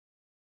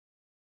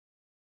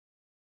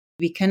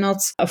We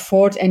cannot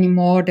afford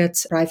anymore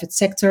that private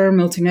sector,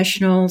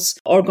 multinationals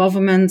or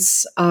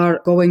governments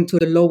are going to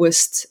the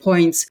lowest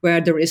points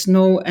where there is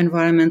no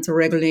environmental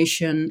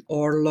regulation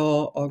or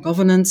law or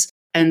governance,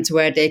 and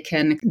where they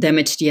can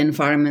damage the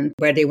environment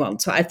where they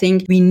want. So I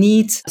think we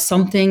need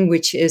something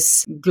which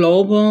is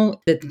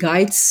global, that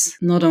guides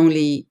not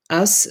only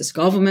us as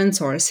governments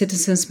or as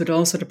citizens, but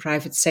also the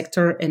private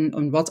sector and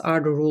on what are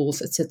the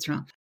rules,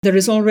 etc. There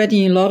is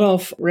already a lot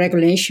of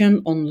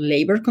regulation on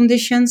labor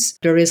conditions.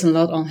 There is a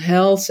lot on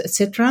health,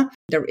 etc.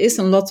 There is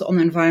a lot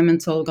on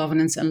environmental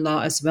governance and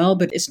law as well,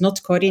 but it's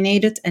not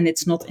coordinated and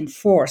it's not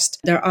enforced.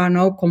 There are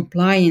no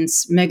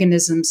compliance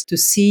mechanisms to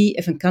see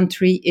if a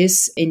country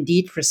is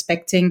indeed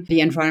respecting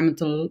the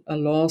environmental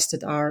laws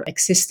that are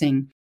existing.